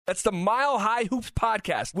That's the Mile High Hoops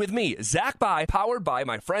podcast with me, Zach By, powered by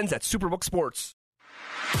my friends at Superbook Sports.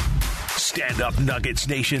 Stand up, Nuggets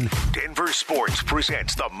Nation. Denver Sports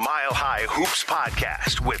presents the Mile High Hoops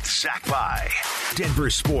podcast with Zach By. Denver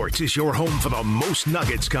Sports is your home for the most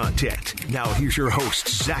Nuggets content. Now here's your host,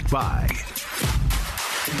 Zach By.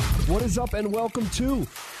 What is up, and welcome to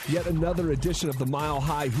yet another edition of the Mile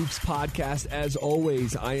High Hoops podcast. As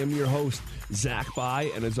always, I am your host, Zach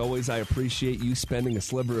By, and as always, I appreciate you spending a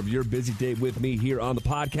sliver of your busy day with me here on the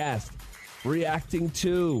podcast, reacting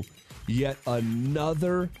to yet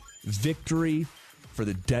another victory for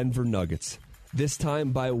the Denver Nuggets. This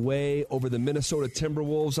time by way over the Minnesota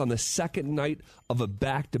Timberwolves on the second night of a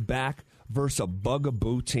back-to-back versus a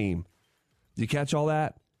bugaboo team. Did you catch all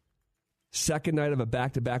that? Second night of a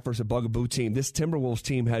back-to-back versus a bugaboo team. This Timberwolves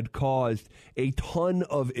team had caused a ton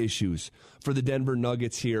of issues for the Denver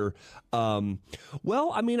Nuggets here. I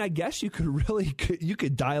guess you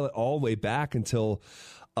could dial it all the way back until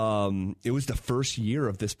it was the first year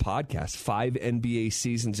of this podcast, 5 NBA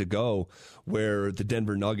seasons ago, where the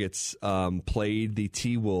Denver Nuggets played the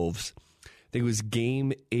T-Wolves. I think it was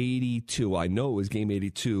game 82. I know it was game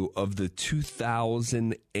 82 of the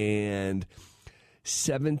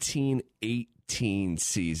 2017-18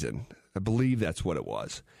 season. I believe that's what it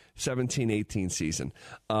was. 17-18 season.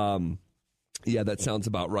 Yeah, that sounds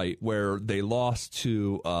about right, where they lost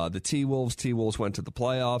to the T-Wolves. T-Wolves went to the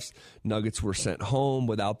playoffs. Nuggets were sent home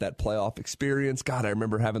without that playoff experience. God, I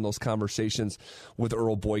remember having those conversations with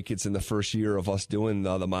Earl Boykins in the first year of us doing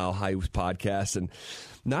the Mile High Hoops podcast. And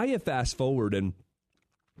now you fast forward and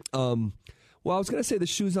I was going to say the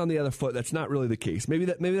shoe's on the other foot. That's not really the case. Maybe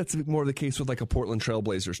that's more the case with like a Portland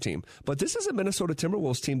Trailblazers team. But this is a Minnesota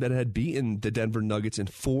Timberwolves team that had beaten the Denver Nuggets in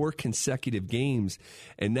 4 consecutive games,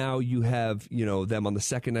 and now you have them on the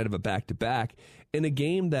second night of a back-to-back in a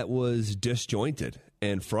game that was disjointed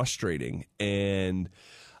and frustrating and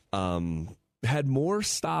had more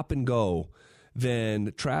stop and go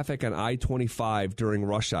than traffic on I-25 during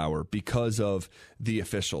rush hour because of the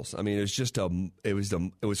officials. I mean,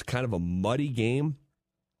 it was kind of a muddy game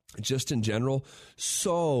just in general.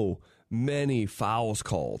 So many fouls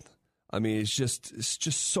called. I mean, it's just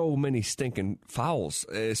so many stinking fouls.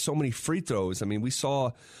 So many free throws. I mean, we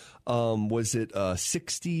saw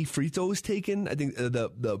 60 free throws taken? I think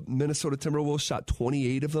the Minnesota Timberwolves shot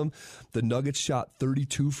 28 of them. The Nuggets shot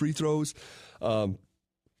 32 free throws.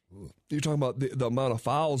 You're talking about the amount of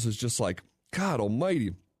fouls is just like, God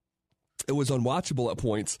almighty. It was unwatchable at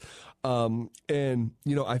points. I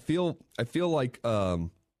feel like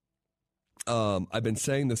I've been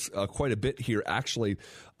saying this quite a bit here, actually,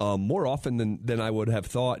 more often than I would have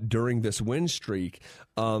thought during this win streak,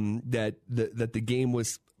 that the game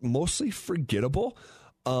was mostly forgettable.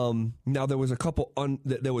 Now there was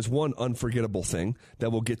there was one unforgettable thing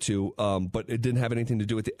that we'll get to, but it didn't have anything to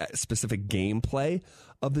do with the specific gameplay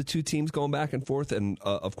of the two teams going back and forth. And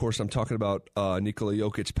of course, I'm talking about Nikola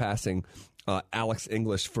Jokic passing Alex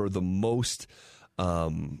English for the most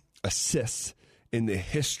assists in the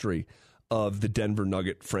history of the Denver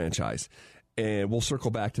Nugget franchise. And we'll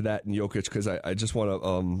circle back to that in Jokic because I just want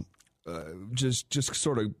to just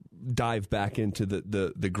sort of dive back into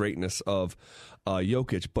the greatness of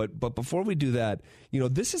Jokic. But before we do that,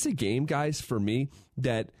 this is a game, guys, for me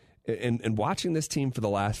that, and watching this team for the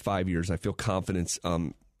last 5 years, I feel confidence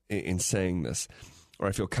in saying this, or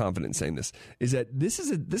I feel confident in saying this, is that this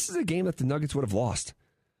is a game that the Nuggets would have lost.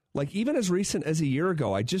 Like even as recent as a year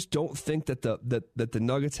ago, I just don't think that the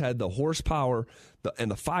Nuggets had the horsepower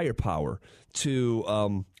and the firepower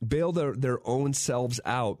to bail their own selves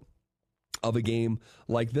out of a game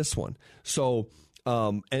like this one. So,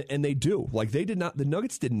 and they do. Like the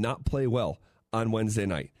Nuggets did not play well on Wednesday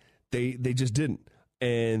night. They just didn't.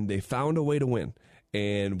 And they found a way to win.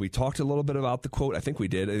 And we talked a little bit about the quote. I think we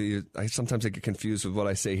did. Sometimes I get confused with what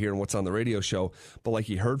I say here and what's on the radio show. But like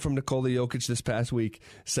you heard from Nikola Jokic this past week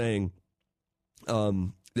saying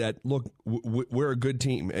that, look, we're a good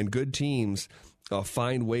team. And good teams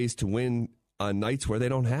find ways to win on nights where they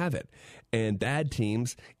don't have it. And bad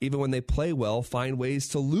teams, even when they play well, find ways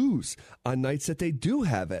to lose on nights that they do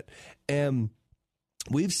have it. And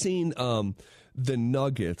we've seen the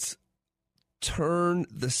Nuggets turn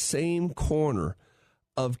the same corner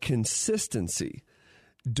of consistency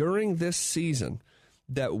during this season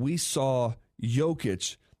that we saw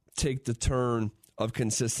Jokic take the turn of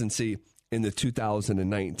consistency in the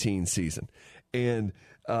 2019 season. And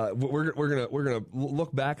we're gonna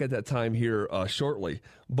look back at that time here shortly,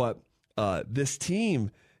 but this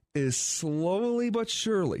team is slowly but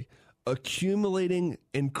surely accumulating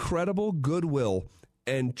incredible goodwill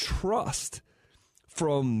and trust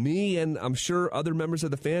from me and I'm sure other members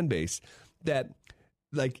of the fan base that,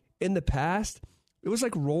 like, in the past, it was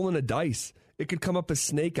like rolling a dice. It could come up as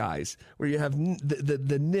snake eyes, where you have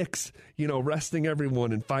the Knicks, resting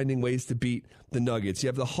everyone and finding ways to beat the Nuggets. You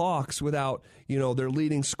have the Hawks without, their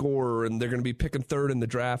leading scorer, and they're going to be picking third in the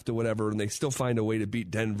draft or whatever, and they still find a way to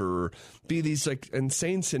beat Denver. Or be these like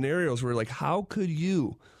insane scenarios where, like, how could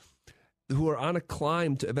you, who are on a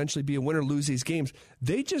climb to eventually be a winner, lose these games?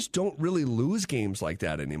 They just don't really lose games like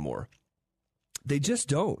that anymore. They just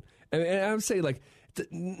don't. And I would say, like,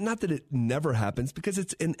 not that it never happens, because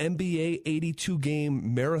it's an NBA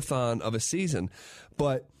 82-game marathon of a season,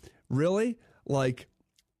 but really, like,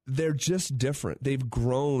 they're just different. They've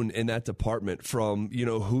grown in that department from,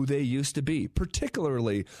 who they used to be,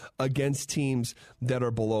 particularly against teams that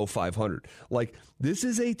are below 500. Like, this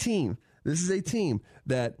is a team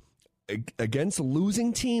that, against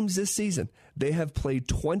losing teams this season, they have played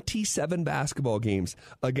 27 basketball games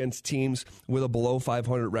against teams with a below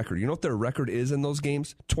 500 record. You know what their record is in those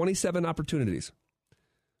games? 27 opportunities.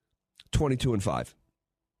 22-5.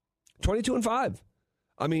 22-5.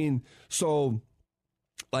 I mean, so,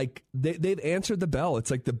 like, they've answered the bell.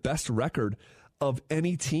 It's like the best record of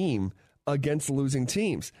any team against losing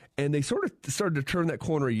teams. And they sort of started to turn that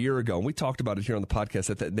corner a year ago. And we talked about it here on the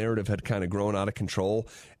podcast, that narrative had kind of grown out of control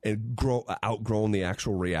and outgrown the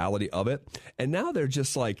actual reality of it. And now they're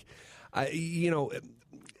just like, I'm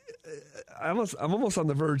almost on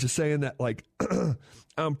the verge of saying that, like,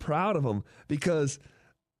 I'm proud of them, because,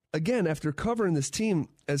 again, after covering this team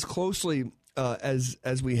as closely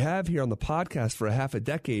as we have here on the podcast for a half a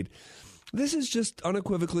decade, this is just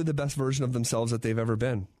unequivocally the best version of themselves that they've ever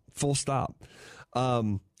been. Full stop.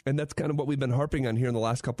 And that's kind of what we've been harping on here in the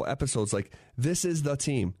last couple episodes. Like, this is the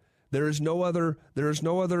team. There is no other,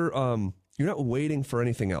 you're not waiting for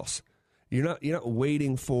anything else. You're not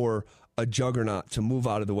waiting for a juggernaut to move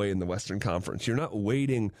out of the way in the Western Conference. You're not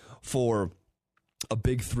waiting for a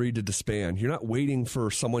big three to disband. You're not waiting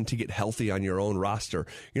for someone to get healthy on your own roster.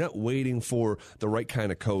 You're not waiting for the right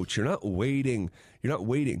kind of coach. You're not waiting.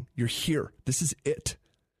 You're here. This is it.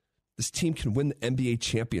 This team can win the NBA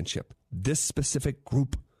championship. This specific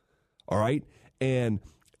group, all right? And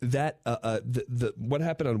that what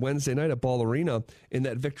happened on Wednesday night at Ball Arena in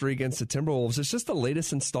that victory against the Timberwolves is just the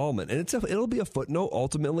latest installment, and it'll be a footnote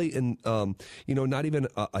ultimately in not even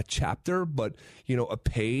a chapter, but a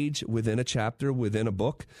page within a chapter within a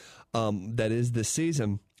book that is this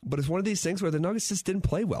season. But it's one of these things where the Nuggets just didn't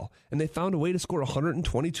play well, and they found a way to score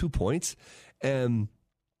 122 points. And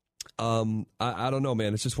I don't know,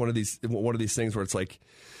 man. It's just one of these things where it's like,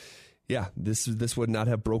 yeah, this would not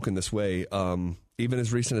have broken this way, even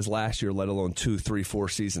as recent as last year, let alone 2, 3, 4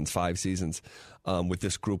 seasons, 5 seasons with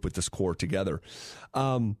this group, with this core together.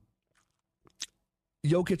 Jokic,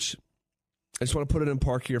 I just want to put it in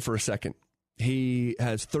park here for a second. He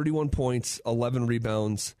has 31 points, 11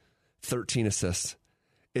 rebounds, 13 assists.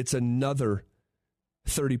 It's another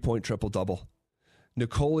 30-point triple-double.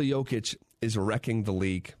 Nikola Jokic is wrecking the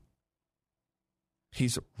league.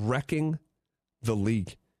 He's wrecking the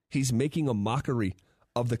league. He's making a mockery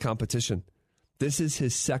of the competition. This is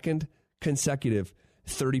his second consecutive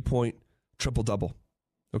 30-point triple-double,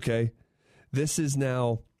 okay? This is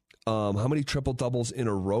now how many triple-doubles in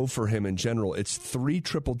a row for him in general? It's 3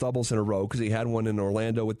 triple-doubles in a row, because he had one in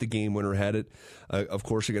Orlando with the game winner, had it, of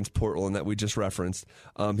course, against Portland that we just referenced.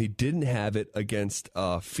 He didn't have it against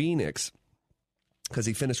Phoenix, because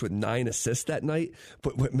he finished with 9 assists that night.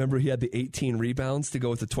 But remember, he had the 18 rebounds to go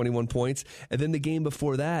with the 21 points. And then the game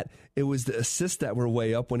before that, it was the assists that were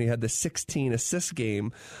way up when he had the 16 assist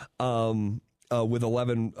game with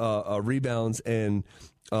 11 rebounds and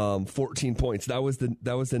 14 points. That was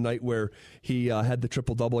the night where he had the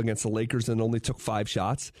triple-double against the Lakers and only took 5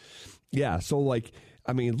 shots. Yeah, so, like,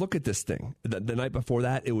 I mean, look at this thing. The night before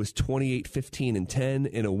that, it was 28, 15, and 10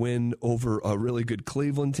 in a win over a really good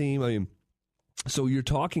Cleveland team. I mean, so you're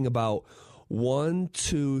talking about 1,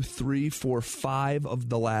 2, 3, 4, 5 of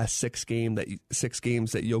the last 6 games that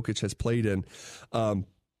Jokic has played in.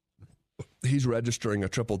 He's registering a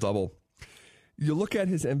triple-double. You look at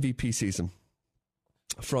his MVP season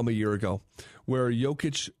from a year ago, where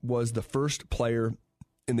Jokic was the first player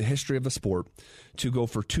in the history of the sport to go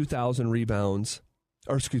for 2,000 rebounds,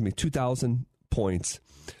 2,000 points,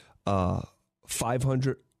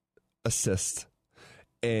 500 assists,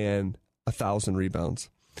 and 1,000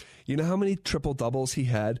 rebounds. You know how many triple-doubles he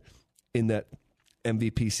had in that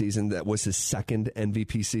MVP season? That was his second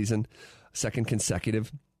MVP season, second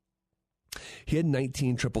consecutive. He had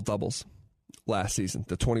 19 triple-doubles last season,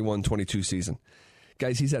 the 21-22 season.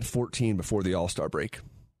 Guys, he's at 14 before the All-Star break.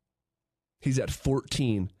 He's at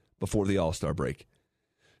 14 before the All-Star break.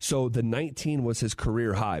 So the 19 was his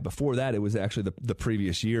career high. Before that, it was actually the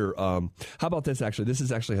previous year. How about this, actually? This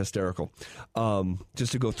is actually hysterical.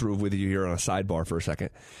 Just to go through with you here on a sidebar for a second.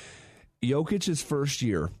 Jokic's first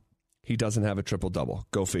year, he doesn't have a triple-double.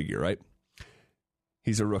 Go figure, right?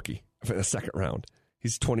 He's a rookie in the second round.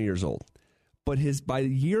 He's 20 years old. But by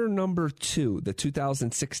year number 2, the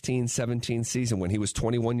 2016-17 season, when he was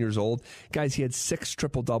 21 years old, guys, he had 6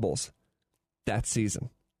 triple-doubles that season.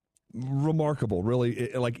 Remarkable, really.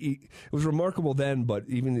 It was remarkable then, but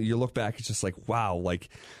even you look back, it's just like, wow, like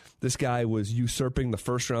this guy was usurping the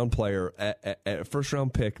first-round player, at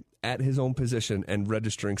first-round pick at his own position and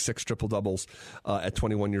registering 6 triple-doubles at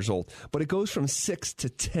 21 years old. But it goes from 6 to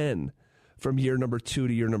 10 from year number 2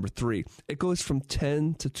 to year number 3. It goes from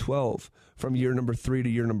 10 to 12 from year number 3 to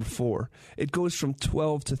year number 4. It goes from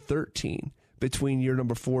 12 to 13 between year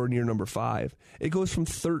number 4 and year number 5. It goes from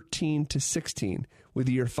 13 to 16 with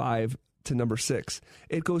year 5 to number 6.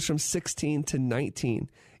 It goes from 16 to 19,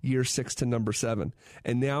 year 6 to number 7.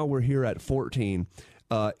 And now we're here at 14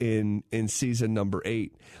 in season number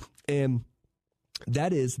 8. And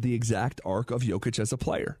that is the exact arc of Jokic as a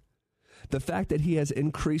player. The fact that he has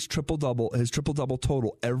increased his triple-double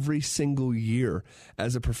total every single year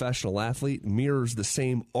as a professional athlete mirrors the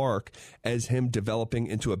same arc as him developing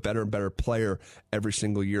into a better and better player every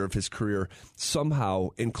single year of his career, somehow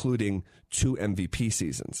including 2 MVP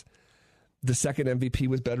seasons. The second MVP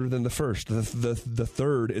was better than the first. The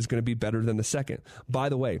third is going to be better than the second. By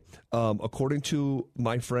the way, according to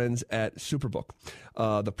my friends at Superbook,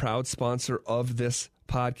 the proud sponsor of this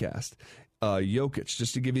podcast, Jokic,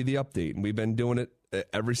 just to give you the update, and we've been doing it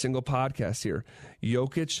every single podcast here,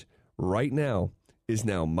 Jokic right now is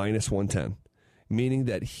now minus 110, meaning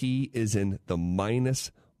that he is in the minus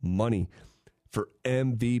money for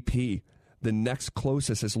MVP. The next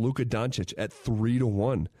closest is Luka Doncic at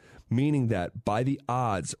 3-1, meaning that by the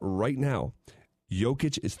odds right now,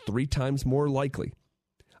 Jokic is 3 times more likely.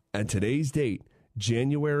 At today's date,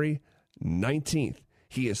 January 19th,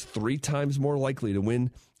 he is 3 times more likely to win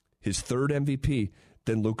his third MVP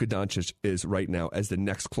than Luka Doncic is right now as the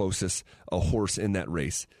next closest horse in that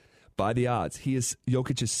race. By the odds,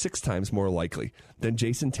 Jokic is 6 times more likely than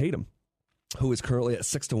Jason Tatum, who is currently at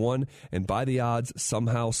 6-1. And by the odds,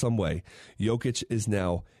 somehow, some way, Jokic is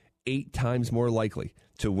now 8 times more likely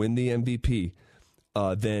to win the MVP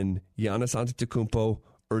than Giannis Antetokounmpo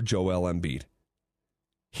or Joel Embiid.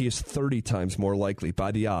 He is 30 times more likely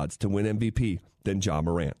by the odds to win MVP than Ja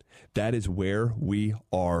Morant. That is where we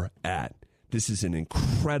are at. This is an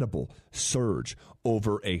incredible surge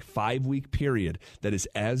over a 5-week period that is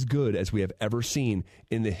as good as we have ever seen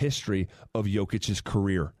in the history of Jokic's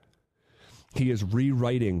career. He is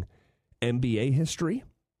rewriting NBA history.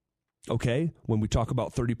 Okay, when we talk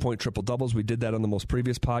about 30-point triple-doubles, we did that on the most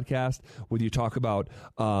previous podcast. When you talk about,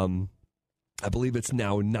 I believe it's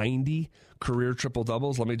now 90 career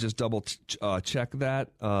triple-doubles. Let me just double check that.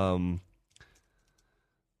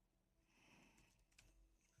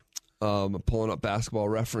 Pulling up Basketball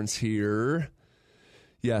Reference here.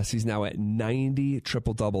 Yes, he's now at 90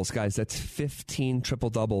 triple-doubles. Guys, that's 15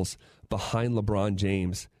 triple-doubles behind LeBron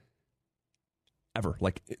James ever,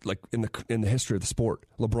 like in the history of the sport.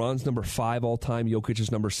 LeBron's number 5 all-time. Jokic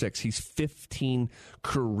is number 6. He's 15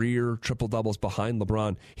 career triple-doubles behind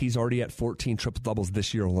LeBron. He's already at 14 triple-doubles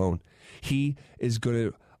this year alone. He is going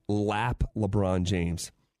to lap LeBron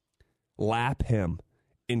James. Lap him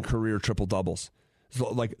in career triple-doubles. So,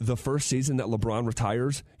 like the first season that LeBron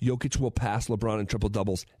retires, Jokic will pass LeBron in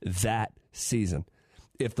triple-doubles that season,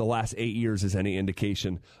 if the last 8 years is any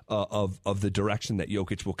indication of the direction that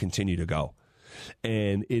Jokic will continue to go.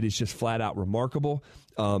 And it is just flat out remarkable.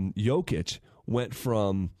 Jokic went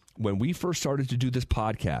from, when we first started to do this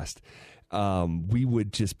podcast, we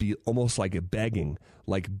would just be almost like begging,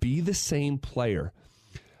 like be the same player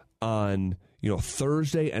on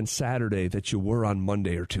Thursday and Saturday that you were on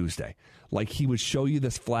Monday or Tuesday. Like he would show you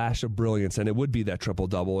this flash of brilliance, and it would be that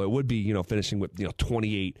triple-double. It would be, finishing with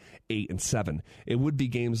 28, 8, and 7. It would be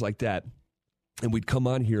games like that. And we'd come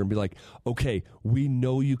on here and be like, okay, we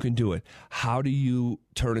know you can do it. How do you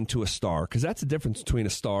turn into a star? Because that's the difference between a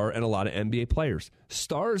star and a lot of NBA players.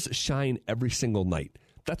 Stars shine every single night.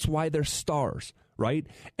 That's why they're stars, right?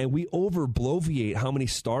 And we over-bloviate how many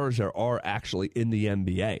stars there are actually in the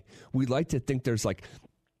NBA. We like to think there's like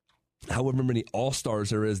however many all-stars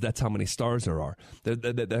there is, that's how many stars there are.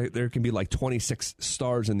 There can be like 26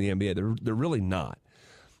 stars in the NBA. They're really not.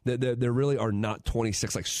 There really are not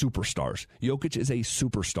 26 like superstars. Jokic is a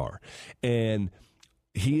superstar. And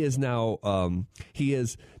he is now he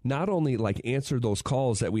has not only like answered those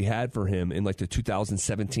calls that we had for him in like the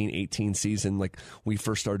 2017-18 season, like we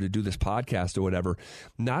first started to do this podcast or whatever.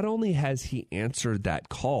 Not only has he answered that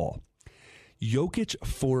call, Jokic,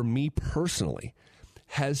 for me personally,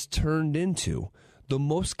 has turned into the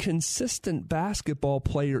most consistent basketball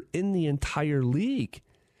player in the entire league.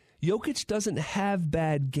 Jokic doesn't have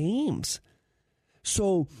bad games.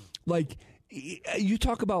 So, like, you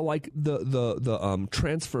talk about like the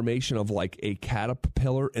transformation of like a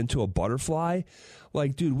caterpillar into a butterfly.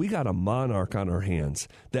 Like, dude, we got a monarch on our hands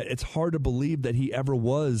that it's hard to believe that he ever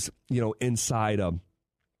was, inside a,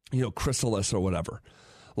 chrysalis or whatever.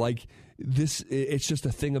 Like this, it's just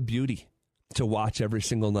a thing of beauty to watch every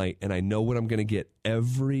single night. And I know what I'm going to get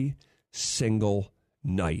every single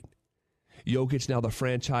night. Jokic, now the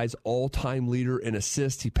franchise all-time leader in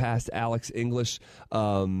assists. He passed Alex English,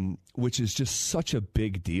 which is just such a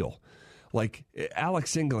big deal. Like,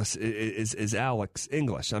 Alex English is Alex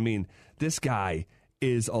English. I mean, this guy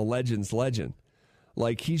is a legend's legend.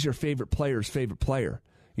 Like, he's your favorite player's favorite player,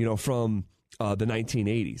 from the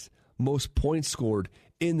 1980s. Most points scored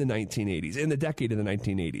in the 1980s, in the decade of the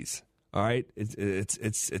 1980s. All right?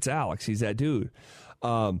 It's Alex. He's that dude.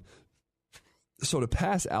 So to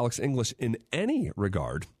pass Alex English in any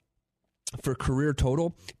regard for career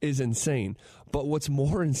total is insane. But what's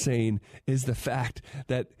more insane is the fact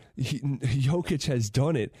that Jokic has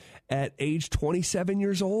done it at age 27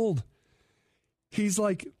 years old. He's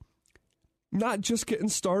like not just getting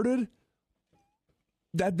started.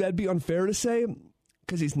 That'd be unfair to say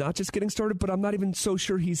because he's not just getting started, but I'm not even so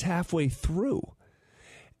sure he's halfway through.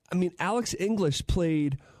 I mean, Alex English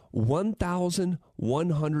played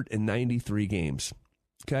 1,193 games.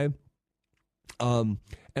 Okay. And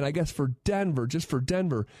I guess for Denver,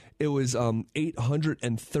 it was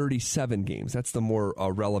 837 games. That's the more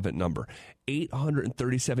relevant number.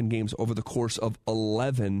 837 games over the course of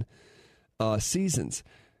 11 seasons.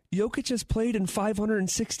 Jokic has played in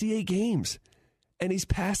 568 games. And he's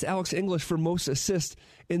passed Alex English for most assists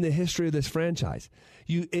in the history of this franchise.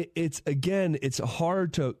 It's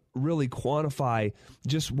hard to really quantify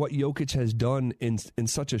just what Jokic has done in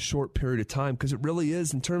such a short period of time, because it really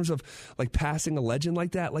is, in terms of like passing a legend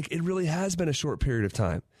like that, like it really has been a short period of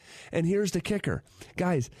time. And here's the kicker.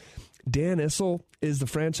 Guys, Dan Issel is the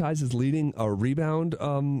franchise's leading rebound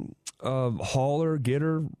hauler,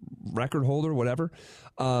 getter, record holder, whatever.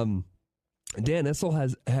 Dan Issel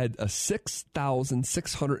has had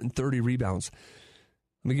 6,630 rebounds.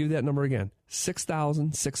 Let me give you that number again.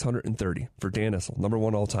 6,630 for Dan Issel, number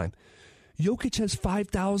one all time. Jokic has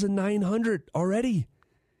 5,900 already.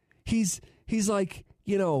 He's like,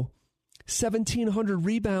 1,700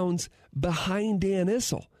 rebounds behind Dan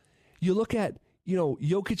Issel. You look at,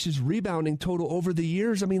 Jokic's rebounding total over the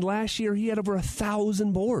years. I mean, last year he had over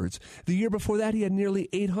 1,000 boards. The year before that, he had nearly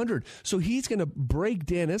 800. So he's going to break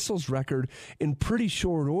Dan Issel's record in pretty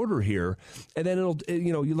short order here. And then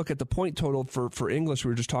you look at the point total for English. We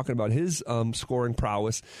were just talking about his scoring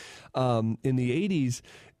prowess in the 80s.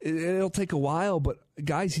 It'll take a while, but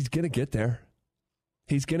guys, he's going to get there.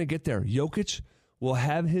 He's going to get there. Jokic will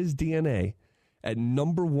have his DNA at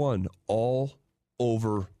number one all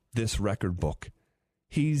over this record book.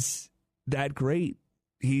 He's that great.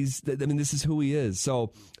 This is who he is.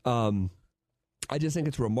 So I just think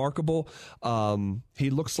it's remarkable. He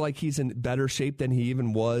looks like he's in better shape than he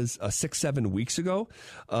even was 6-7 weeks ago.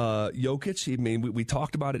 Jokic, we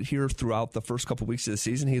talked about it here throughout the first couple weeks of the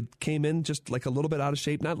season. He came in just like a little bit out of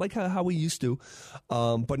shape, not like how he used to,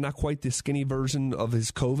 but not quite the skinny version of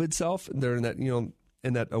his COVID self there in that,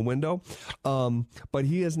 in that window. But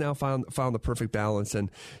he has now found the perfect balance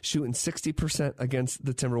and shooting 60% against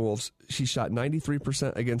the Timberwolves. He shot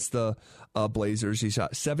 93% against the Blazers. He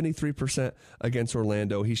shot 73% against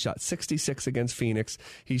Orlando. He shot 66% against Phoenix.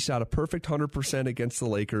 He shot a perfect 100% against the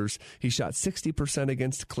Lakers. He shot 60%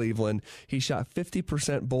 against Cleveland. He shot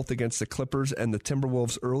 50% both against the Clippers and the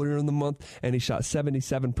Timberwolves earlier in the month. And he shot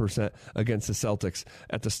 77% against the Celtics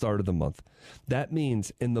at the start of the month. That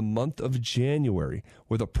means in the month of January,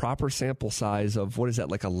 with a proper sample size of, what is that,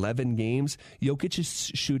 like 11 games, Jokic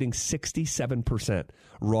is shooting 67%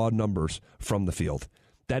 raw numbers from the field.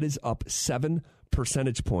 That is up 7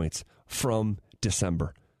 percentage points from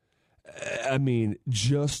December. I mean,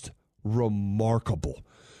 just remarkable.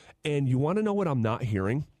 And you want to know what I'm not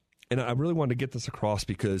hearing? And I really want to get this across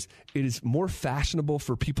because it is more fashionable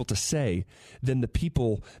for people to say than the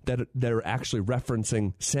people that are actually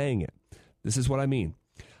referencing saying it. This is what I mean.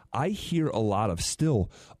 I hear a lot of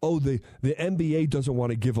still, the NBA doesn't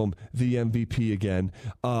want to give him the MVP again.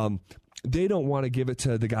 They don't want to give it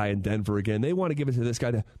to the guy in Denver again. They want to give it to this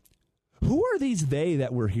guy. Who are these they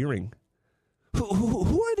that we're hearing?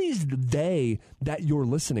 Who are these they that you're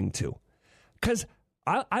listening to? Because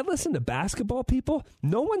I listen to basketball people.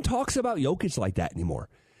 No one talks about Jokic like that anymore.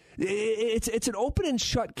 It's an open and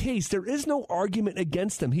shut case. There is no argument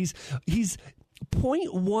against him. He's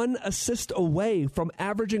 0.1 assist away from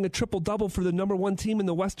averaging a triple-double for the number one team in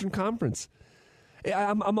the Western Conference.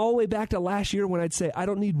 I'm all the way back to last year when I'd say I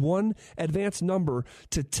don't need one advanced number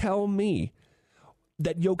to tell me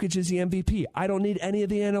that Jokic is the MVP. I don't need any of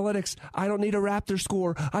the analytics. I don't need a Raptor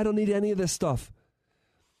score. I don't need any of this stuff.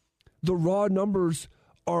 The raw numbers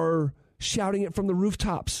are shouting it from the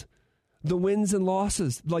rooftops. The wins and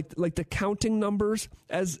losses, like the counting numbers,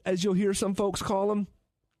 as you'll hear some folks call them,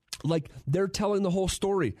 like they're telling the whole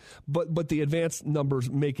story. But the advanced numbers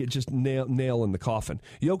make it just nail in the coffin.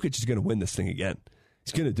 Jokic is going to win this thing again.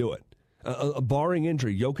 He's going to do it. Barring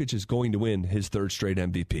injury, Jokic is going to win his third straight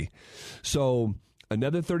MVP. So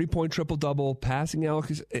another 30-point triple-double, passing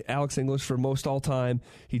Alex English for most all-time.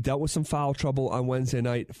 He dealt with some foul trouble on Wednesday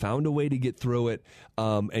night, found a way to get through it,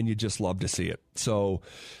 and you just love to see it. So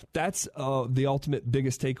that's the ultimate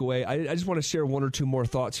biggest takeaway. I just want to share one or two more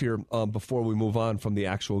thoughts here before we move on from the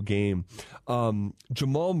actual game.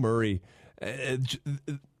 Jamal Murray,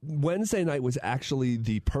 Wednesday night was actually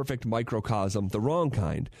the perfect microcosm, the wrong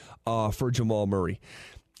kind, for Jamal Murray.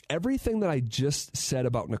 Everything that I just said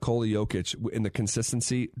about Nikola Jokic in the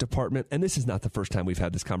consistency department, and this is not the first time we've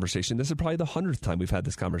had this conversation. This is probably the 100th time we've had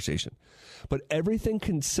this conversation. But everything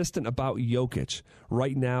consistent about Jokic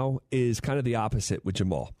right now is kind of the opposite with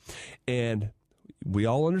Jamal. And we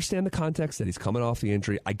all understand the context that he's coming off the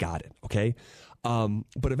injury. I got it, okay?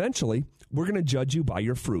 But eventually, we're going to judge you by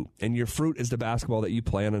your fruit. And your fruit is the basketball that you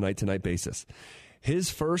play on a night-to-night basis. His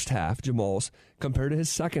first half, Jamal's, compared to his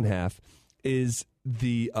second half, is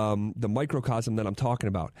the microcosm that I'm talking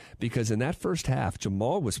about, because in that first half,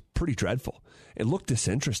 Jamal was pretty dreadful. It looked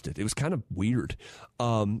disinterested. It was kind of weird.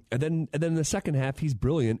 And then in the second half, he's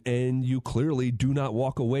brilliant, and you clearly do not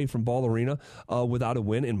walk away from Ball Arena without a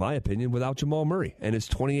win, in my opinion, without Jamal Murray and his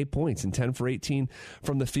 28 points and 10 for 18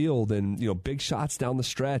 from the field, and big shots down the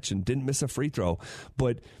stretch and didn't miss a free throw.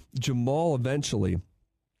 But Jamal eventually,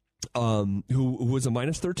 who was a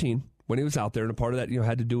minus 13. When he was out there, and a part of that,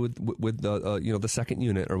 had to do with the second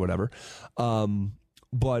unit or whatever.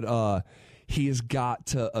 But he has got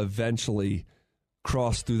to eventually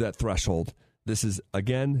cross through that threshold. This is,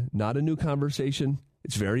 again, not a new conversation.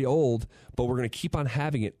 It's very old, but we're going to keep on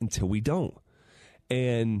having it until we don't.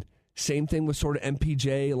 And same thing with sort of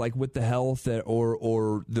MPJ, like with the health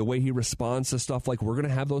or the way he responds to stuff. Like, we're going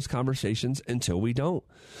to have those conversations until we don't.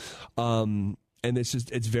 And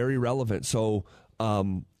it's very relevant. So,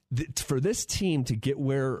 for this team to get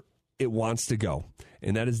where it wants to go,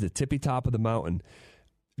 and that is the tippy top of the mountain,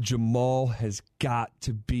 Jamal has got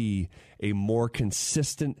to be a more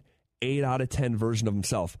consistent 8 out of 10 version of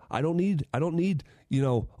himself. I don't need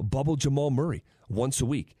bubble Jamal Murray once a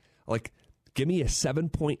week. Like, give me a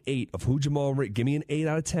 7.8 of who Jamal Murray. Give me an 8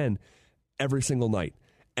 out of 10 every single night,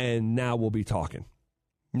 and now we'll be talking.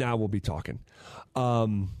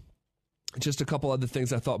 Just a couple other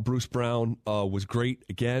things. I thought Bruce Brown was great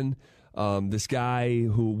again. This guy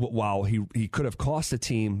who, while he could have cost the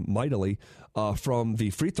team mightily from the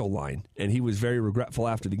free throw line, and he was very regretful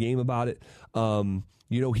after the game about it.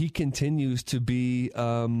 He continues to be,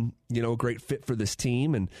 a great fit for this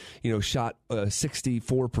team, and, shot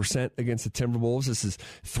 64% against the Timberwolves. This is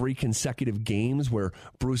 3 consecutive games where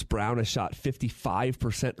Bruce Brown has shot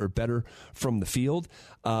 55% or better from the field.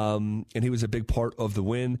 And he was a big part of the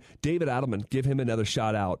win. David Adelman, give him another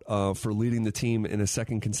shout out for leading the team in a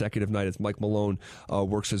second consecutive night as Michael Malone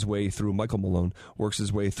works his way through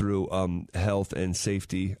health and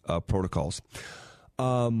safety protocols.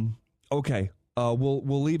 Okay.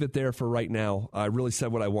 We'll leave it there for right now. I really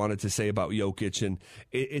said what I wanted to say about Jokic, and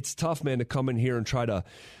it's tough, man, to come in here and try to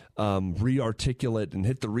re-articulate and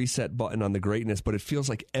hit the reset button on the greatness, but it feels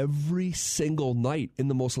like every single night, in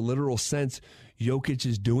the most literal sense, Jokic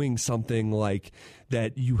is doing something like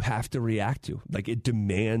that you have to react to. Like, it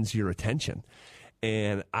demands your attention.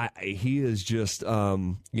 And he is just,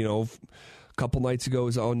 a couple nights ago, it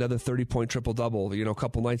was another 30-point triple-double. A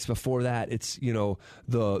couple nights before that, it's,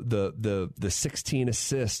 the 16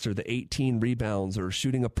 assists or the 18 rebounds or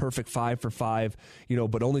shooting a perfect 5 for 5,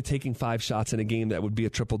 but only taking 5 shots in a game that would be a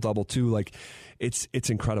triple-double too. Like, it's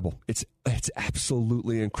incredible. It's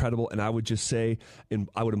absolutely incredible. And I would just say, and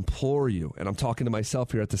I would implore you, and I'm talking to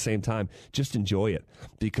myself here at the same time, just enjoy it,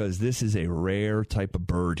 because this is a rare type of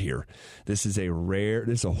bird here. This is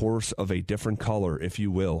a horse of a different color, if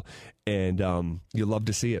you will. And you love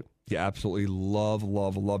to see it. You absolutely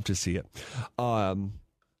love to see it.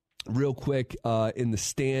 Real quick, in the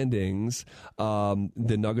standings,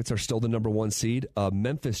 the Nuggets are still the number 1 seed.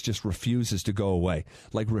 Memphis just refuses to go away,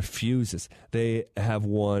 refuses. They have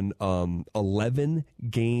won 11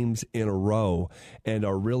 games in a row and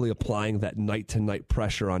are really applying that night-to-night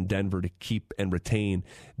pressure on Denver to keep and retain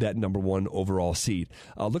that number 1 overall seed.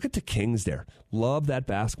 Look at the Kings there. Love that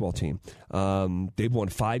basketball team. They've won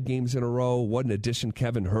 5 games in a row. What an addition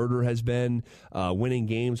Kevin Huerter has been, winning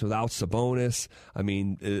games without Sabonis. I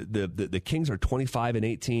mean, the Kings are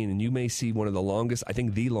 25-18, and you may see one of the longest, I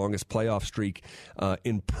think the longest playoff streak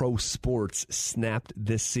in pro sports snapped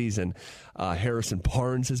this season. Harrison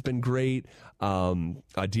Barnes has been great.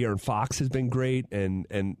 De'Aaron Fox has been great,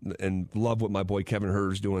 and love what my boy Kevin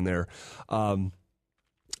Huerter's doing there.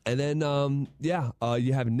 And then,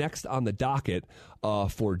 you have next on the docket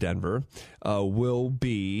for Denver will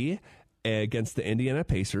be against the Indiana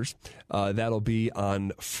Pacers. That'll be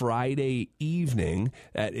on Friday evening.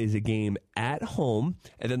 That is a game at home.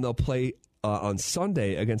 And then they'll play on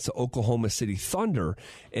Sunday against the Oklahoma City Thunder.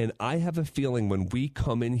 And I have a feeling when we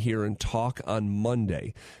come in here and talk on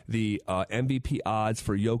Monday, the MVP odds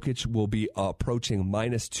for Jokic will be approaching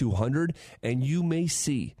minus 200. And you may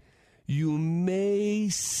see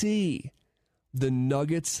the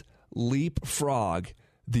Nuggets leapfrog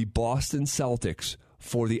the Boston Celtics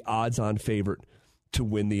for the odds-on favorite to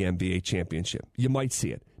win the NBA championship. You might see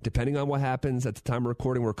it. Depending on what happens at the time of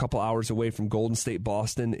recording, we're a couple hours away from Golden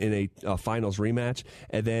State-Boston in a finals rematch.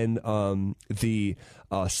 And then the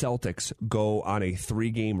Celtics go on a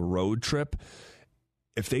 3-game road trip.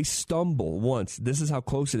 If they stumble once, this is how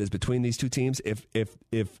close it is between these two teams. If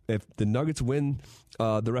the Nuggets win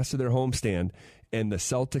the rest of their homestand and the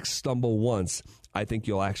Celtics stumble once, I think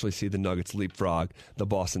you'll actually see the Nuggets leapfrog the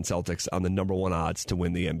Boston Celtics on the number 1 odds to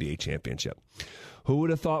win the NBA championship. Who would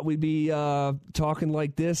have thought we'd be talking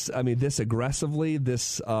like this? I mean, this aggressively,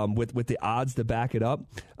 this with the odds to back it up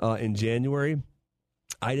in January.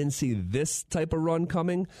 I didn't see this type of run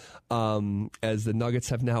coming, as the Nuggets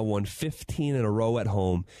have now won 15 in a row at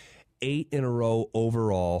home, 8 in a row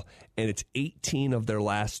overall, and it's 18 of their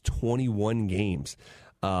last 21 games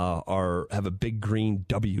have a big green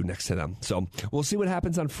W next to them. So we'll see what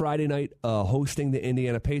happens on Friday night, hosting the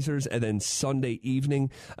Indiana Pacers, and then Sunday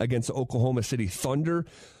evening against the Oklahoma City Thunder.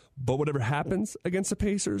 But whatever happens against the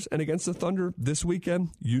Pacers and against the Thunder this weekend,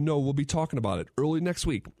 we'll be talking about it early next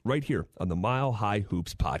week right here on the Mile High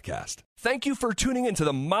Hoops podcast. Thank you for tuning into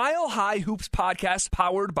the Mile High Hoops podcast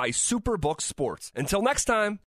powered by Superbook Sports. Until next time.